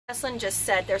Jocelyn just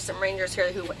said there's some rangers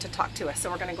here who want to talk to us, so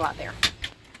we're going to go out there.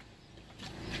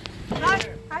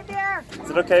 Hi there. Is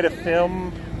it okay to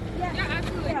film? Yeah,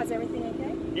 absolutely. Yeah, is everything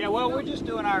okay? Yeah, well, we're just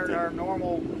doing our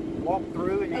normal walk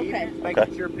through in the evening,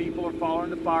 making sure people are following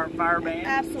the fire ban.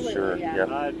 Absolutely, sure.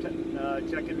 yeah.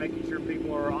 Checking, making sure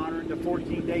people are honoring the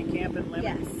 14-day camping limit.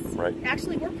 Yes. Right.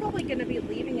 Actually, we're probably going to be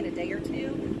leaving in a day or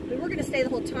two. But we're going to stay the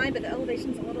whole time, but the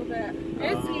elevation's a little bit...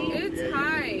 It's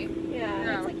high.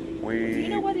 Yeah. It's like, do you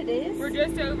know what it is? We're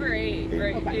just over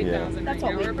 8,000 That's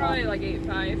right what now. We're probably like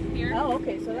 8.5 here. Oh,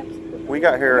 okay, so that's... We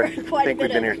got here, I think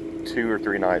we've been here 2 or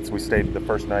 3 nights. We stayed the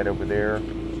first night over there,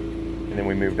 and then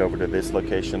we moved over to this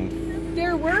location.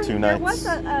 There was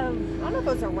a, I don't know if it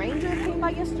was a ranger that came by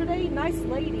yesterday. Nice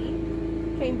lady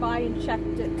came by and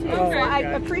checked it too. Okay. So I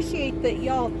appreciate that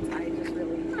y'all. I just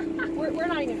really, we're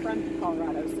not even from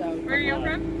Colorado, so. Where are you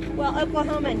from? Well,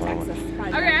 Oklahoma and Texas.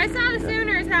 Kind Okay, I saw the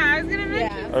Sooners hat. I was gonna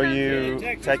mention. Yeah. Oh,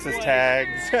 you Texas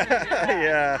tags?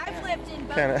 Yeah. I've lived in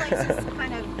both places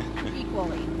kind of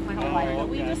equally my whole life. But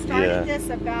we just started this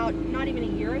about not even a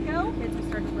year ago. Kids we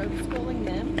started road schooling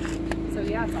them. So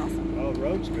yeah, it's awesome. Oh,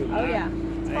 road schooling. Oh yeah,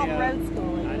 it's called road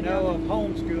schooling. I know of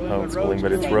homeschooling. Homeschooling,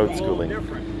 but it's road schooling.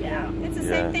 Different. Yeah, it's the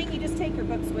same thing. You just take your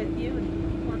books with you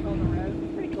and work on the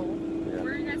road. Pretty cool.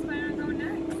 Where are you guys planning on going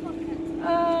next?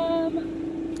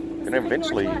 And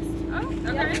eventually. Oh,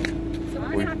 okay. Yep. So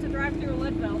we're gonna have to drive through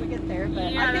Leadville to get there,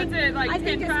 but yeah, I think that's it, like I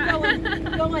think it's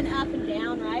going up and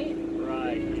down, right?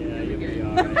 Right. Yeah, you'll be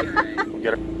all right. We'll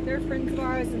get They're friends of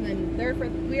ours, and then they're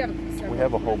friends. We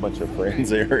have a whole bunch of friends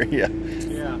there. Yeah.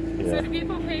 Yeah. So do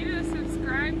people pay to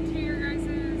subscribe to your guys'?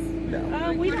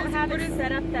 No. We don't have it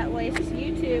set up that way. It's just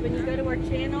YouTube, and you go to our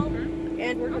channel,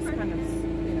 and we're just kind of,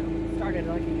 started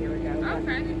like a year ago.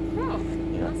 Okay, cool.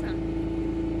 Yeah.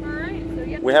 Awesome. All right. So,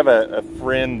 yeah. We have a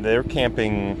friend, they're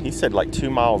camping, he said like 2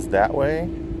 miles that way,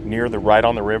 right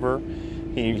on the river.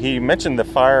 He mentioned the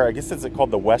fire, I guess it's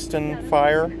called the Weston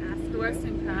Fire? The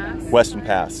Weston Pass. Weston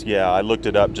Pass, yeah. I looked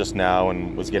it up just now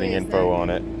and was getting info on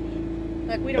it.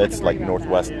 We don't It's like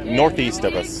northwest, northeast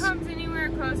of us. If it comes anywhere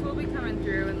close, we'll be coming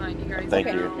through and letting you guys Thank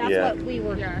know. you. That's what we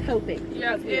were hoping.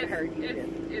 Yeah, we had heard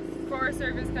you if Forest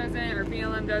Service doesn't or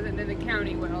BLM doesn't, then the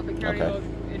county will. The county will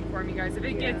inform you guys if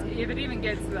it even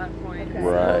gets to that point. Okay.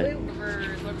 Right.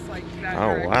 It looks like that. Oh,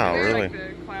 direction. wow, There's, really? Like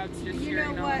the clouds just You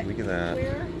shearing know off. what? Look at that.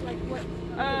 Where? Like what?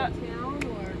 Town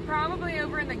or? Probably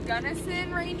over in the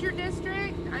Gunnison Ranger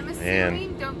District. I'm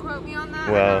assuming. Don't quote me on that.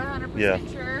 Well, I'm not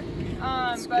 100% sure.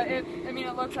 But it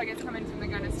looks like it's coming from the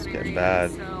Gunnison area. getting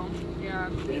bad. So yeah.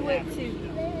 We went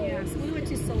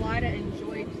to Salida and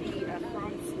enjoyed the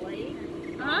Franz Lake.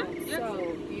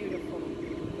 So beautiful.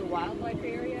 The wildlife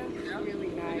area is really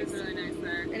nice. It's really nice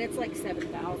there. And it's like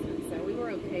 7,000, so we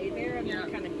were okay there. And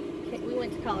then we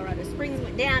went to Colorado Springs,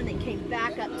 went down, then came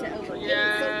back up to over.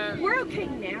 Yeah. So we're okay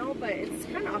now, but it's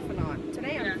kind of off and on.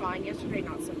 Today I'm fine. Yesterday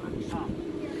not so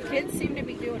much. Kids seem to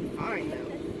be doing fine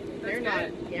though. They're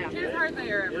not. Yeah. Kids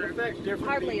hardly ever. It affects different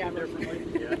Hardly people ever.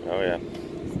 differently. Oh yeah.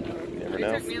 It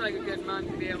took me like a good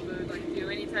month to be able to do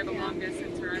any type of long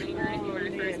distance running or anything when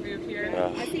I first moved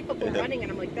here. I see people running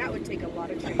and I'm like, that would take a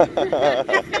lot of time.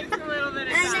 It takes a little bit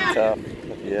of time. Tough.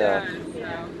 Yeah.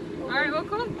 All right, well,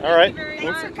 cool. All right.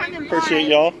 Thanks for coming by. Appreciate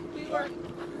y'all.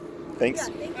 Thanks.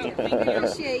 Thank you.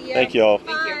 Appreciate you. Thank y'all.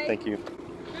 Bye. Thank you.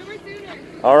 Boomer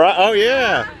Sooners. All right. Oh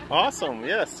yeah. Awesome.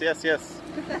 Yes.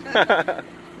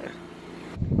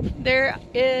 There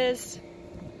is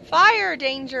fire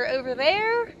danger over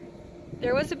there.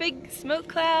 There was a big smoke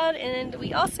cloud, and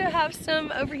we also have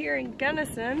some over here in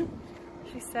Gunnison,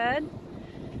 she said.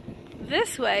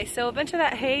 This way, so a bunch of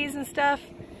that haze and stuff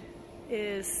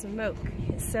is smoke.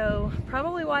 So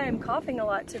probably why I'm coughing a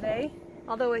lot today,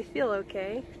 although I feel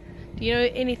okay. Do you know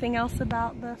anything else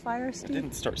about the fire, Steve? I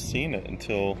didn't start seeing it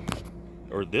until,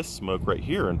 or this smoke right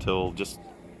here, until just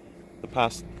the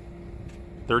past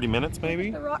 30 minutes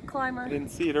maybe. The rock climber. I didn't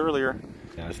see it earlier.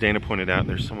 Yeah, as Dana pointed out,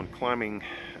 there's someone climbing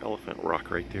Elephant Rock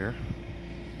right there.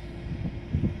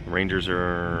 The Rangers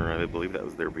are, I believe that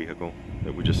was their vehicle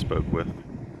that we just spoke with.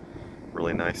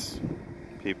 Really nice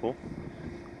people.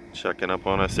 Checking up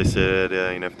on us. They said,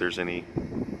 if there's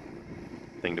anything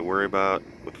to worry about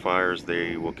with fires,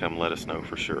 they will come let us know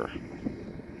for sure.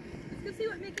 Let's go see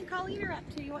what Nick and Colleen are up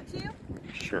to. You want to?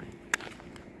 Sure.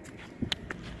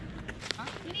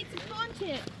 We need some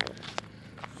content.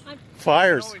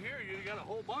 Fires. Over here, you got a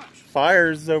whole bunch.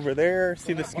 Fires over there.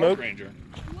 See the smoke? Ranger.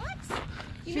 What?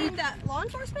 You mean that law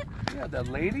enforcement? Yeah, that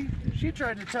lady. She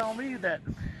tried to tell me that.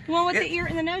 The one with the ear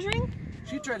and the nose ring?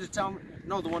 She tried to tell me.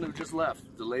 No, the one who just left.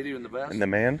 The lady in the vest. And the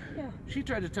man? Yeah. She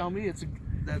tried to tell me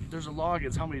that there's a law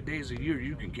against how many days a year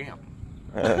you can camp.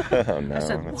 Oh no, I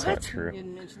said, that's what? not true. You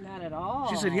didn't mention that at all.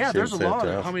 She said, yeah, She there's a said law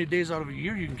to us. how many days out of a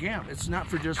year you can camp. It's not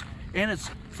for just, and it's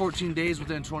 14 days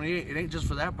within 28. It ain't just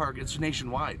for that park. It's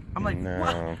nationwide. I'm like, No.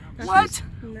 what? What?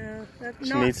 No, that's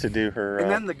She not. needs to do her.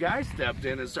 And then the guy stepped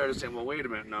in and started saying, well, wait a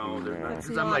minute, no, they're not. That's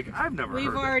Because I'm not- like, I've never heard We've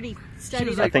of it. already studied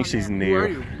was up like, I think on she's that. new. Where are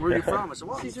you? Where are you from? I said,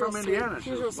 well, I'm She's from real Indiana. sweet. She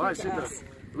She's goes, real why? I sweet said, to us.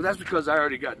 well, that's because I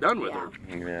already got done with her.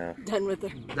 Yeah. Done with her.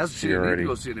 That's she She didn't need already- to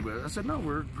go see anybody. I said, no,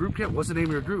 we're group camp. What's the name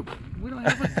of your group? We don't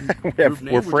have a We group have,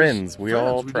 name. we're just friends. We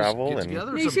all just travel get and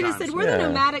together You should have sometimes. said, we're the Yeah.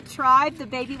 nomadic tribe, the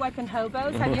baby wiping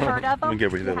hobos. Have you heard of them? let me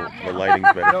get rid of You the have now. lighting's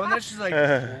You better. know, and then she's like,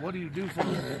 well, what do you do for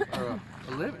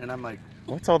a living? And I'm like,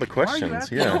 What's all the why are you questions?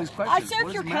 asking all Yeah. these I questions? What served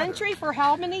does your it matter? country for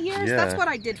how many years? Yeah. That's what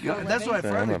I did for Yeah, a that's what I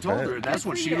living. finally I'm a told bet. her. That's Good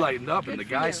when for she you. lightened up and Good the for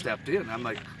guy you. stepped in. I'm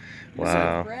like,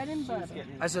 Wow. Bread and butter.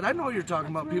 I said, I know you're talking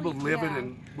about people living yeah.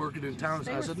 and working in towns.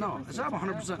 I said, no. I said, I'm a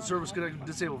 100% service-connected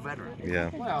disabled veteran. Yeah.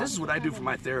 This is what I do for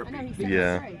my I know therapy. he set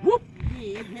Yeah. him straight. Whoop!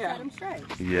 He set him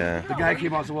straight. Yeah. The guy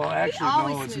came out and said, well, actually,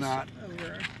 always no, it's switch not.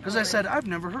 over. Because I said, I've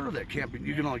never heard of that camping.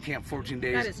 You can only camp 14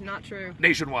 That days is not true.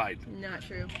 nationwide. Not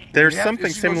true. There's Yeah, something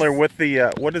she similar goes- with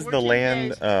the what is the 14 land?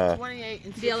 days, 28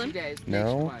 and 60 Dylan? days. No,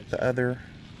 nationwide. the other.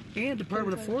 And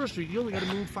Department of Forestry, you only got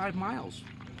to move 5 miles.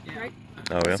 Right?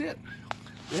 Oh yeah. That's it.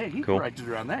 Yeah, he Cool. corrected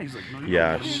her on that. He's like, no, you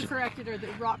Yeah, don't. Who corrected her? The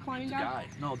rock climbing guy? Guy.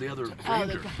 No, the other Oh,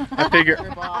 ranger. I figure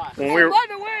when we were. By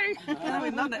the way. I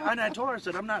mean, nothing, and I told her, I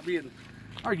said, I'm not being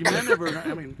argumentative. Or,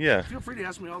 I mean, Yeah. feel free to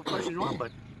ask me all the questions you want,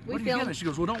 but We what do you filmed- get? And she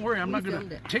goes, well, don't worry, I'm not going filmed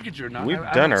to it. ticket you or not. We've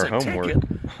I done haven't our said homework. ticket.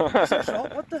 I said, so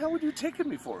what the hell would you ticket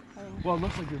me for? Well, it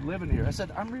looks like you're living here. I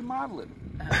said, I'm remodeling.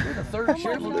 You're the third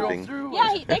sheriff who drove Living. through.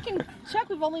 Yeah, they can check.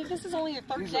 This is your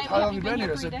third He's day. like, how long We've you been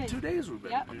here? I 3 said, days. 2 days we've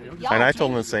been. Yep. You know, just- Y'all And I just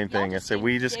told him the changed- same y'all thing. I just said changed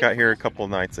we the just day got here a before. couple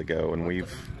nights ago, and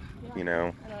we've, you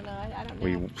know, I don't know. I don't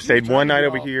we know. stayed one night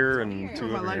over Well, here and Took 2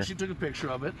 my over license, here. she took a picture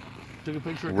of it. Took a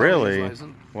picture of Really? driver's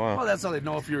license. Wow. Well, that's how they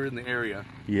know if you're in the area,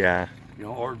 Yeah. you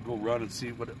know, or go run and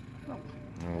see what it. Oh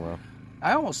well.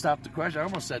 I almost stopped the question. I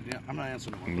almost said, yeah, I'm not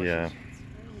answering the one Yeah. question.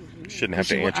 Shouldn't have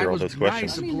She to went- answer I all was those nice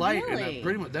questions. and I mean, polite, really? and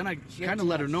pretty much, then I kind of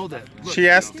let her know that. Look, She you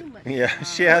asked, know, yeah,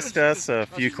 she asked us a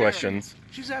few questions.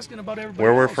 she's asking about everybody.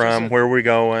 Where we're else. I from, said, where we're you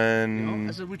know, going.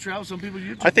 I said we travel. Some people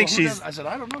YouTube. I think Well, who she's- does? I said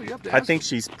I don't know. You have to. I Ask think them.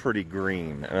 she's pretty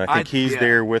green, and I think he's yeah.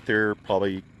 there with her,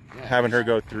 probably Yeah. having her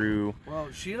go through Well,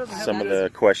 she doesn't have some of that- the she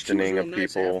was questioning real of nice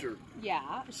people. after. Yeah,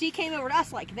 she came over to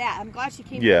us like that. I'm glad she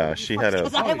came. Yeah, over she had a-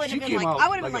 because I Oh, would she have been came like, out I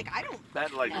would have been like like, I don't.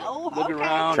 That like No, looking okay.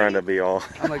 around. Trying to be all,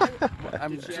 I'm like,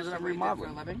 I'm She has I'm to remodeling.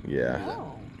 for a living? yeah.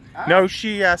 know. No,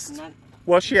 she asked. Not-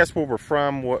 Well, she asked where we're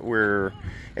from, what we're,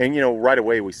 and you know, right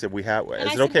away we said we have. And Is I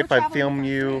it said, okay "We're if I traveling film with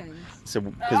you? friends." So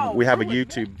because we have a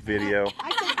YouTube video.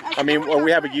 I mean, well, we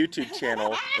have a YouTube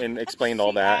channel and explained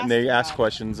all that, and they asked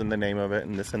questions and the name of it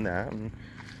and this and that, and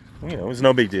you know, it was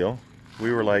no big deal.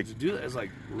 We were like, To do that, it's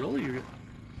like, really?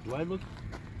 Do I look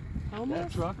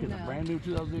that truck is a brand new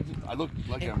 2018? I look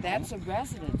like I'm. That's a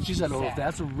residence. She said, "Oh, if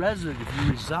that's a resident, if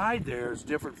you reside there, it's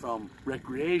different from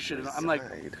recreation." And I'm like,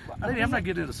 "Lady, I'm not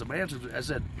getting into some answers." I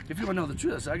said, "If you want to know the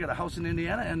truth, I said I got a house in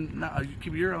Indiana and now I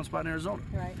keep a year-round spot in Arizona."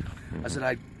 Right. I said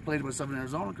I played with stuff in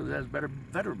Arizona because it has better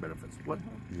veteran benefits. What?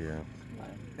 yeah,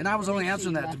 And I was only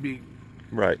answering that to be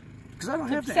right, because I don't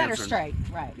have to Set her answer. straight.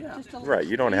 Right. Yeah. Just a right.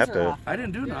 You don't ease have her to. off. I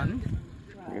didn't do nothing.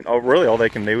 Oh, really? All they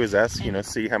can do is ask, you know,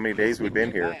 see how many days we've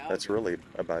been here. That's really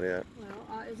about it.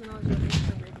 Well, isn't all your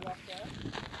we've left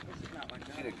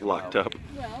out? Locked up.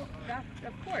 Well, that,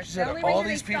 of course. She said, The only all reason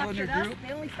these they people in stopped your at us, group?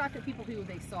 They only stopped at people who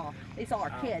they saw. They saw our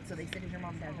kids, so they said, "Is your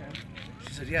mom down here?"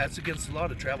 She said, "Yeah, it's against the law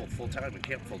to travel full time and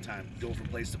camp full time, go from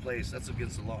place to place. That's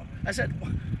against the law." I said,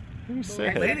 Who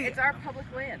said? Lady, It's our public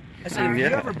land. I said, have you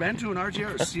Yeah. ever been to an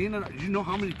RGR or seen it? Do you know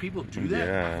how many people do that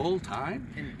Yeah. full time?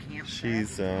 And camp.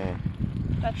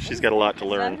 She's got a lot to Is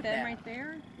learn. that them right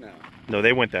there? No. No,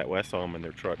 they went that way. I saw them in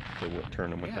their truck. They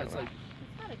turned them with Yeah, that it's way. like,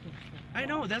 I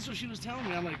know, that's what she was telling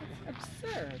me. I'm like,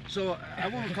 Absurd. so I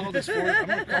want to call this I'm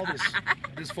going to call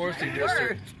this foresting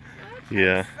district.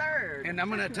 Yeah. Absurd. And I'm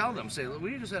going to tell them, say, look,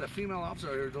 we just had a female officer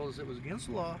here who told us it was against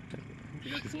the law.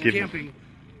 She's giving, Camping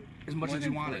as much as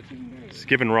you wanted. she's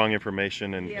giving wrong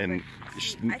information and, Yeah, and but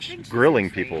sh- I think she's grilling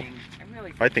insane. people. I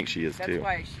really I think she is that's too.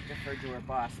 why she deferred to her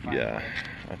boss. by the Yeah, way.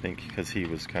 I think because he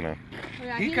was kind of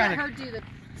Yeah, He he kinda- let her do the.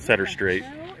 set her What the straight.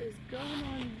 hell is going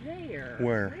on there?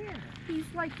 Where? He's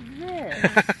like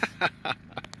this.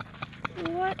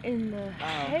 What in the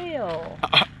hell?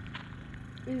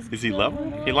 Is he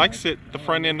level? He likes it the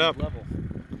front end up.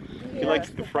 He likes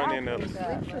the front end up.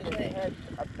 Head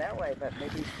up that way, but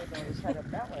maybe he's sticking his head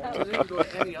up that way. They didn't go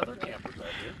to any other campers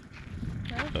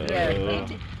out there. Yeah, They didn't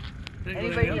go to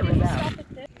anybody any that other- was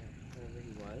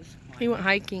out. He went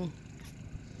hiking.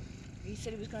 he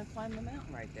said he was going to climb the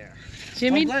mountain right there.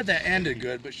 Jimmy, I'm glad that ended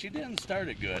good, but she didn't start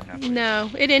it good.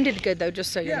 no, it ended good though,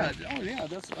 just so you know. Yeah, oh yeah,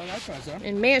 that's what I said.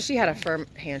 And man, she had a firm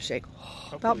handshake.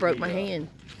 About broke my hand.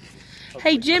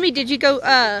 Hey Jimmy, did you go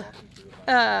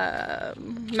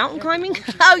mountain climbing?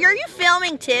 Oh, are you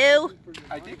filming too?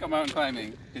 I did go mountain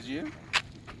climbing. Did you?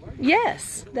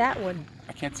 Yes, that one.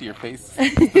 I can't see your face.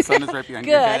 The sun is right behind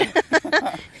your head.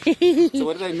 Good. So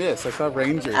what did I miss? I saw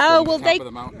rangers. Oh, on well, the they- top of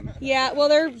the mountain. Yeah, well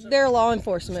they're law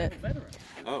enforcement.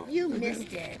 Oh. You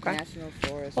missed it. National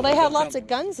Forest. Well, they had lots of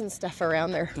guns and stuff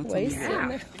around their waist.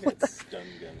 Yeah.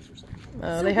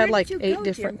 Oh, they had like 8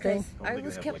 different things. I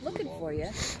was kept looking for you.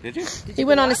 Did you? He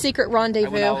went on a secret I went all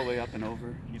rendezvous. the way up and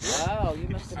over. Wow, you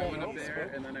must have I been went up old there,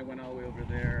 school. and then I went all the way over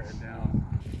there and down.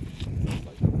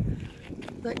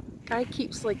 That guy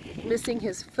keeps like missing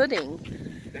his footing.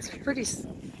 It's pretty.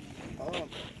 Oh.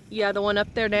 Yeah, the one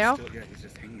up there now. Still, yeah, he's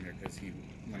just hanging there because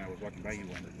when I was walking by, he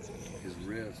went. His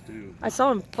wrist too. I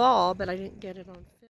saw him fall, but I didn't get it on film.